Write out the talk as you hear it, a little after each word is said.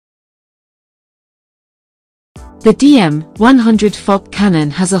The DM100 fog cannon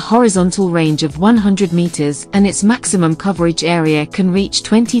has a horizontal range of 100 meters and its maximum coverage area can reach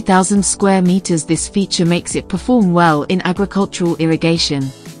 20,000 square meters. This feature makes it perform well in agricultural irrigation,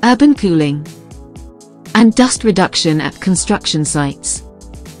 urban cooling, and dust reduction at construction sites.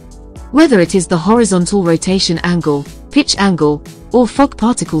 Whether it is the horizontal rotation angle, pitch angle, or fog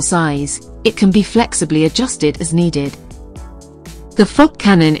particle size, it can be flexibly adjusted as needed. The fog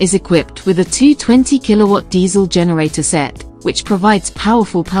cannon is equipped with a 220 kilowatt diesel generator set, which provides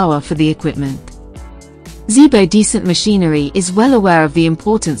powerful power for the equipment. ZIBO DECENT Machinery is well aware of the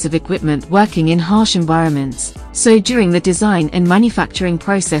importance of equipment working in harsh environments, so during the design and manufacturing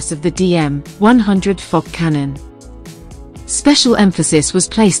process of the DM100 fog cannon, special emphasis was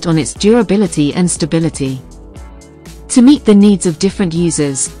placed on its durability and stability. To meet the needs of different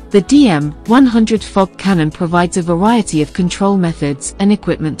users, the DM100 fog cannon provides a variety of control methods and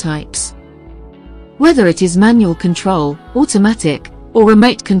equipment types. Whether it is manual control, automatic, or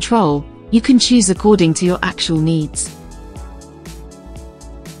remote control, you can choose according to your actual needs.